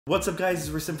What's up guys,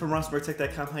 it's Rasim from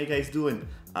RossBirdTech.com. How you guys doing?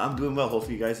 I'm doing well,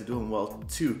 hopefully you guys are doing well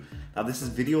too. Now this is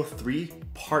video 3,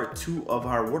 part 2 of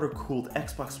our water-cooled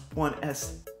Xbox One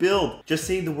S build. Just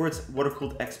saying the words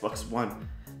water-cooled Xbox One,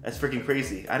 that's freaking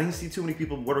crazy. I didn't see too many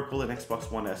people water-cool an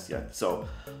Xbox One S yet, so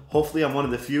hopefully I'm one of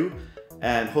the few.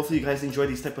 And hopefully you guys enjoy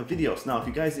these type of videos. Now, if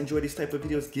you guys enjoy these type of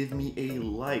videos, give me a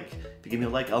like. If you give me a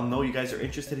like, I'll know you guys are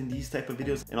interested in these type of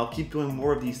videos, and I'll keep doing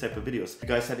more of these type of videos. If you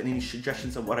guys have any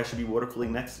suggestions on what I should be water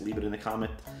cooling next, leave it in the comment.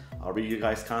 I'll read you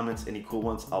guys' comments. Any cool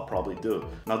ones, I'll probably do.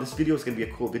 Now, this video is gonna be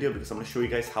a cool video because I'm gonna show you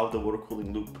guys how the water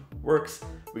cooling loop works.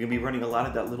 We're gonna be running a lot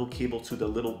of that little cable to the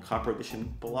little copper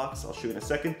edition blocks. I'll show you in a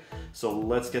second. So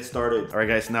let's get started. All right,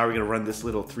 guys, now we're gonna run this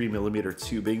little 3mm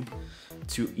tubing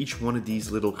to each one of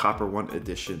these little copper one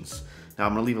editions. Now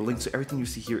I'm gonna leave a link to everything you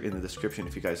see here in the description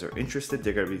if you guys are interested.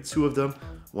 There are gonna be 2 of them.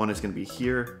 One is gonna be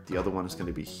here, the other one is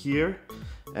gonna be here.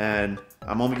 And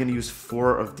I'm only gonna use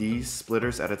 4 of these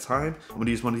splitters at a time. I'm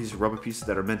gonna use one of these rubber pieces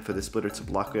that are meant for the splitter to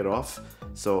block it off.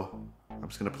 So I'm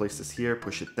just gonna place this here,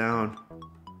 push it down.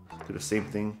 Do the same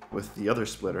thing with the other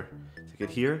splitter. Take it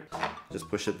here, just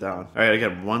push it down. All right,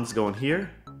 again, one's going here,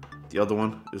 the other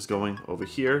one is going over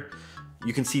here.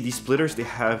 You can see these splitters, they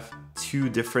have 2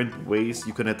 different ways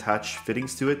you can attach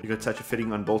fittings to it. You can attach a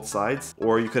fitting on both sides,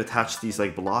 or you could attach these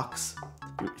like blocks.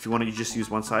 If you want to just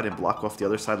use one side and block off the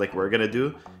other side like we're gonna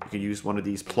do, you can use one of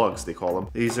these plugs, they call them.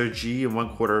 These are G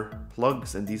 1/4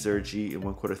 plugs, and these are G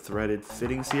 1/4 threaded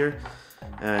fittings here.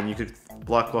 And you could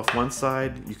block off one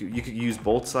side. You could use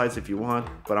both sides if you want,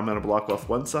 but I'm gonna block off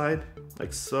one side,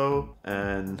 like so.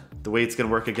 And the way it's gonna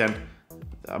work again,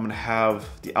 I'm gonna have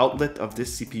the outlet of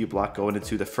this CPU block going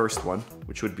into the first one,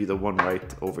 which would be the one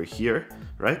right over here,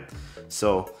 right?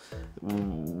 So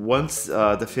once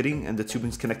the fitting and the tubing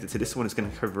is connected to this one, it's gonna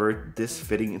convert this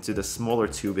fitting into the smaller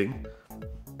tubing.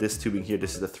 This tubing here,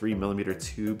 this is the 3mm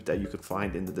tube that you can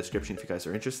find in the description if you guys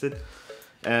are interested.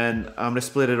 And I'm gonna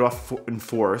split it off in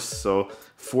 4s. So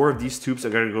 4 of these tubes are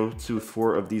gonna go to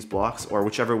 4 of these blocks, or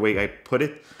whichever way I put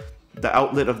it. The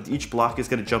outlet of each block is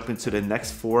going to jump into the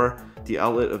next 4. The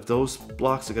outlet of those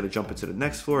blocks are going to jump into the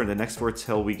next 4, and the next 4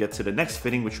 till we get to the next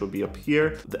fitting, which will be up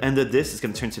here. The end of this is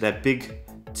going to turn to that big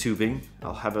tubing.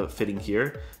 I'll have a fitting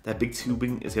here. That big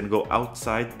tubing is going to go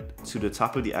outside to the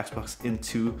top of the Xbox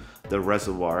into the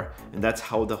reservoir, and that's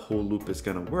how the whole loop is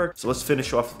going to work. So let's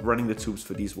finish off running the tubes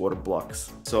for these water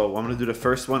blocks. So I'm going to do the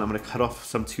first one. I'm going to cut off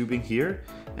some tubing here,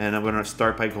 and I'm going to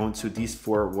start by going to these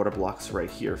 4 water blocks right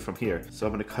here from here. So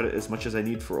I'm going to cut it as much as I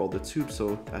need for all the tubes,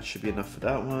 so that should be enough for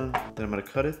that one. Then I'm going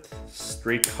to cut it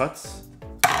straight cuts,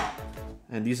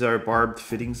 and these are barbed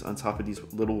fittings on top of these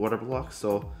little water blocks.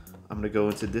 So I'm gonna go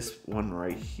into this one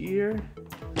right here,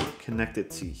 connect it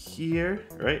to here,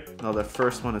 right? Now the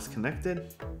first one is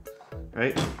connected,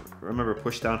 right? Remember,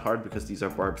 push down hard because these are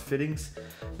barbed fittings.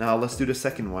 Now let's do the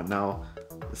second one. Now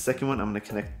the second one, I'm gonna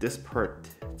connect this part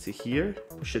to here,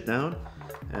 push it down,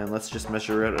 and let's just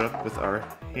measure it up with our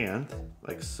hand,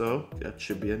 like so. That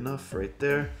should be enough right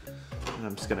there. And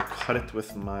I'm just gonna cut it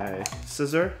with my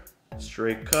scissor,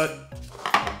 straight cut,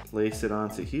 place it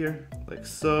onto here, like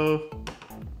so.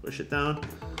 Push it down.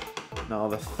 Now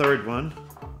the third one,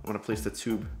 I'm gonna place the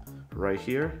tube right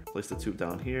here, place the tube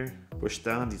down here, push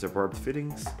down. These are barbed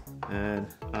fittings, and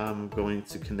I'm going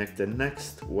to connect the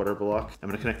next water block. I'm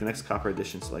gonna connect the next copper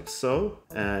additions like so,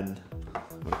 and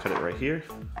I'm gonna cut it right here,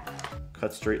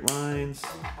 cut straight lines.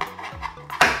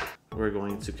 We're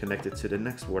going to connect it to the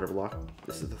next water block.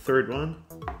 This is the third one,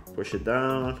 push it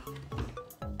down.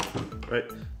 Right,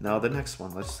 now the next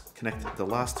one, let's connect the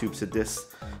last tube to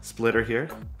this splitter here,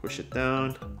 push it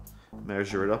down,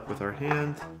 measure it up with our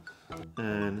hand,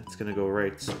 and it's gonna go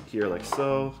right here like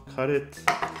so. Cut it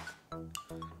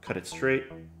straight,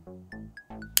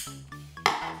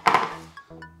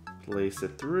 place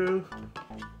it through,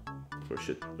 push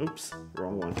it, oops,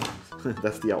 wrong one.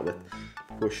 That's the outlet.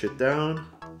 Push it down,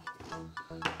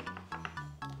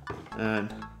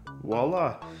 and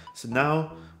voila. So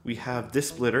now we have this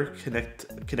splitter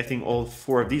connecting all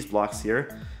 4 of these blocks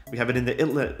here. We have it in the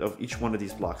inlet of each one of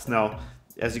these blocks. Now,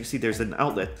 as you can see, there's an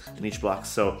outlet in each block.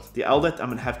 So the outlet I'm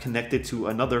gonna have connected to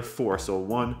another 4. So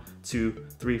 1, 2,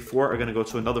 3, 4 are gonna go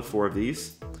to another 4 of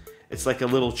these. It's like a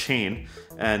little chain,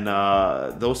 and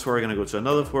those 4 are gonna go to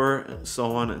another 4,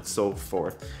 so on and so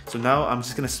forth. So now I'm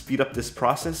just gonna speed up this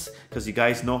process because you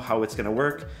guys know how it's gonna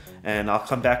work, and I'll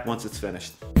come back once it's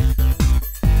finished.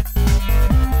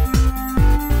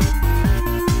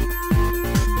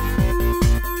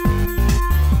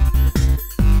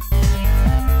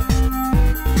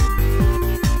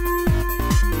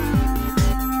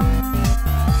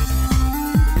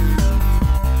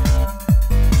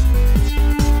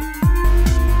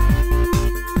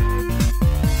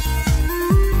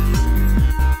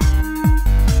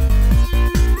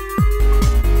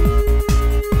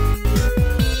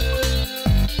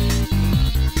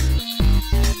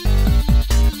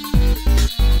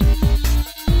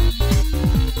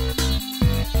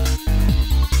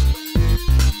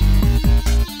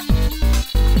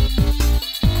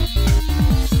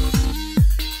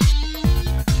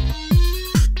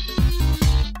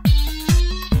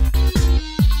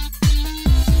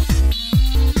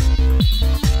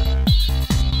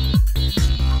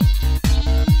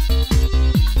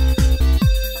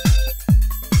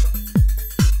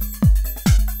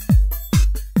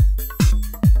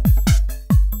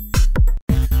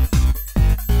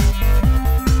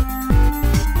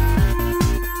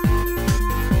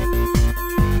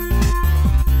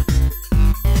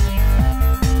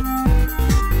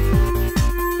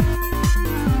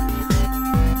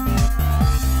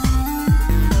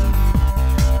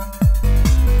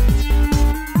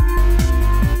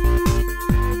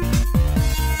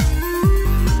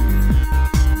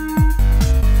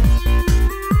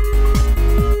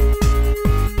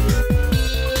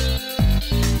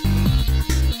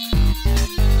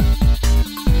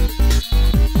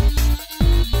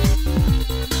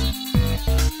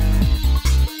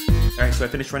 so I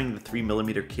finished running the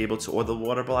 3mm cable to all the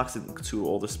water blocks and to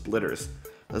all the splitters.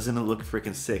 Doesn't it look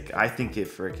freaking sick? I think it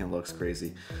freaking looks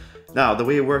crazy. Now, the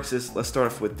way it works is, let's start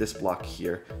off with this block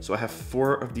here. So I have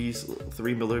 4 of these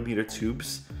 3mm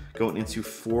tubes going into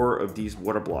 4 of these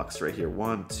water blocks right here.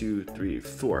 1, 2, 3,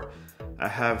 4. I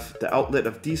have the outlet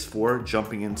of these 4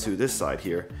 jumping into this side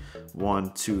here.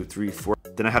 1, 2, 3, 4.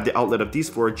 Then I have the outlet of these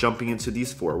 4 jumping into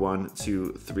these 4. 1,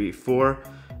 2, 3, 4.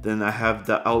 Then I have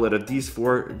the outlet of these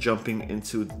 4 jumping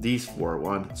into these 4.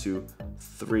 1, 2,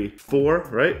 3, 4,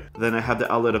 right? Then I have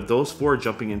the outlet of those 4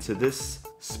 jumping into this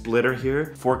splitter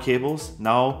here. 4 cables.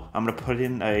 Now I'm gonna put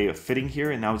in a fitting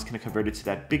here, and now it's gonna convert it to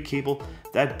that big cable.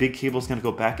 That big cable is gonna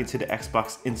go back into the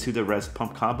Xbox into the res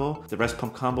pump combo. The res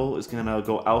pump combo is gonna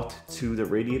go out to the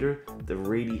radiator. The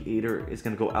radiator is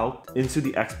gonna go out into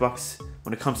the Xbox.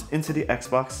 When it comes into the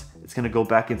Xbox, it's gonna go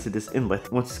back into this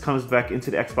inlet. Once it comes back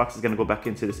into the Xbox, it's gonna go back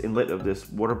into this inlet of this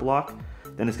water block.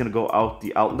 Then it's gonna go out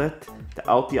the outlet.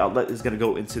 The outlet is gonna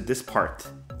go into this part,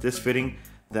 this fitting.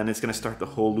 Then it's gonna start the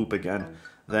whole loop again.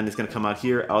 Then it's gonna come out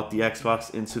here, out the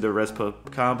Xbox, into the res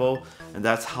pump combo, and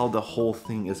that's how the whole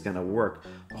thing is gonna work.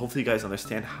 Hopefully you guys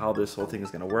understand how this whole thing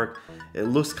is gonna work. It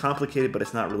looks complicated, but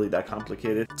it's not really that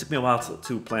complicated. It took me a while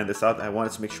to plan this out. I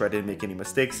wanted to make sure I didn't make any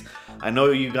mistakes. I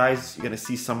know you guys, you're gonna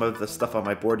see some of the stuff on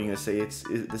my board, and you're gonna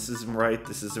say, this isn't right,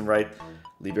 this isn't right.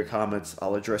 Leave your comments.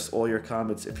 I'll address all your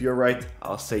comments. If you're right,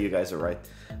 I'll say you guys are right.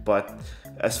 But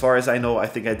as far as I know, I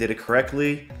think I did it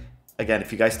correctly. Again,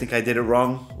 if you guys think I did it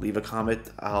wrong, leave a comment.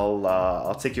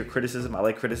 I'll take your criticism. I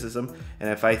like criticism. And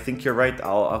if I think you're right,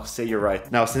 I'll say you're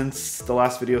right. Now, since the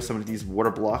last video, some of these water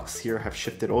blocks here have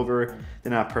shifted over.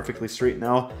 They're not perfectly straight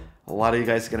now. A lot of you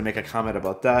guys are gonna make a comment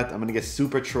about that. I'm gonna get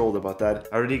super trolled about that.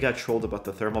 I already got trolled about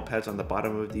the thermal pads on the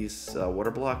bottom of these water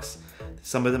blocks.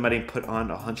 Some of them I didn't put on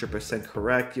 100%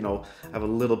 correct. You know, I have a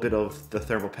little bit of the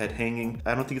thermal pad hanging.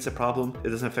 I don't think it's a problem. It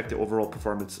doesn't affect the overall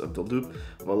performance of the loop.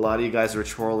 But a lot of you guys are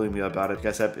trolling me about it. If you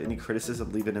guys have any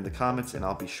criticism, leave it in the comments, and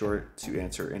I'll be sure to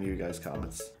answer any of you guys'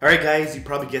 comments. All right, guys, you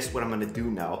probably guessed what I'm gonna do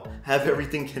now. Have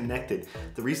everything connected.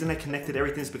 The reason I connected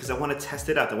everything is because I wanna test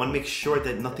it out. I wanna make sure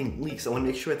that nothing leaks. I wanna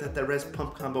make sure that the res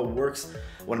pump combo works.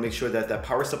 I want to make sure that that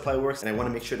power supply works, and I want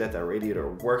to make sure that that radiator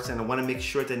works, and I want to make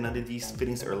sure that none of these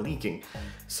fittings are leaking.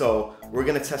 So we're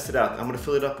going to test it out. I'm going to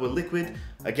fill it up with liquid.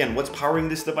 Again, what's powering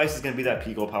this device is going to be that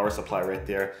Pico power supply right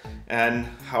there. And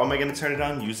how am I going to turn it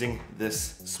on? Using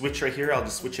this switch right here. I'll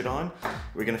just switch it on.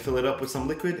 We're going to fill it up with some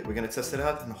liquid. We're going to test it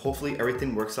out, and hopefully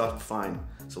everything works out fine.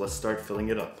 So let's start filling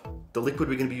it up. The liquid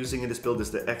we're going to be using in this build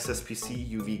is the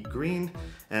XSPC UV Green,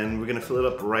 and we're going to fill it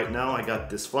up right now. I got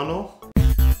this funnel.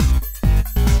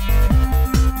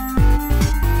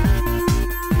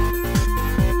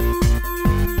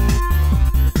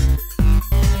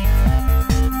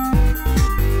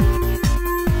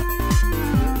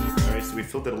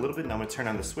 Filled it a little bit. Now I'm gonna turn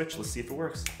on the switch. Let's see if it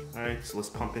works. All right, so let's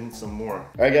pump in some more.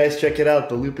 All right, guys, check it out.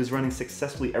 The loop is running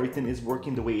successfully. Everything is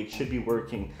working the way it should be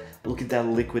working. Look at that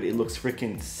liquid. It looks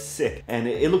freaking sick. And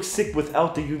it looks sick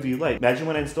without the UV light. Imagine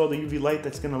when I install the UV light,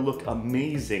 that's gonna look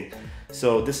amazing.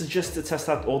 So this is just to test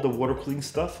out all the water cooling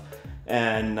stuff.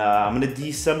 And I'm gonna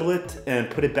deassemble it and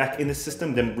put it back in the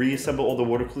system, then reassemble all the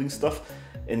water cooling stuff.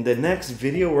 In the next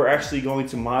video, we're actually going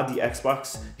to mod the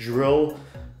Xbox, drill,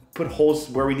 put holes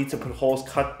where we need to put holes,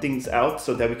 cut things out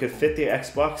so that we could fit the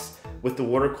Xbox with the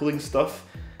water cooling stuff.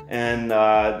 And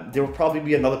there will probably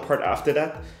be another part after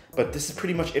that. But this is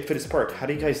pretty much it for this part. How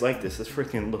do you guys like this? This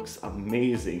freaking looks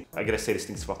amazing. I gotta say, this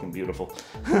thing's fucking beautiful.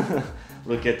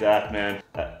 Look at that, man.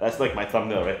 That's like my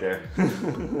thumbnail right there.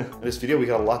 In this video, we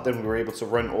got a lot done. We were able to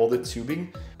run all the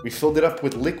tubing. We filled it up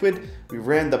with liquid. We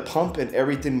ran the pump, and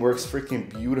everything works freaking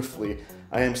beautifully.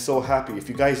 I am so happy. If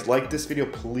you guys like this video,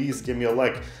 please give me a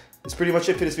like. That's pretty much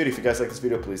it for this video. If you guys like this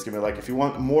video, please give me a like. If you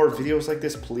want more videos like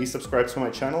this, please subscribe to my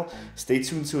channel. Stay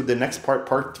tuned to the next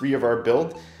part 3 of our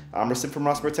build. I'm Rasim from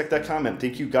RossBearTech.com, and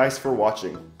thank you guys for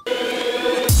watching.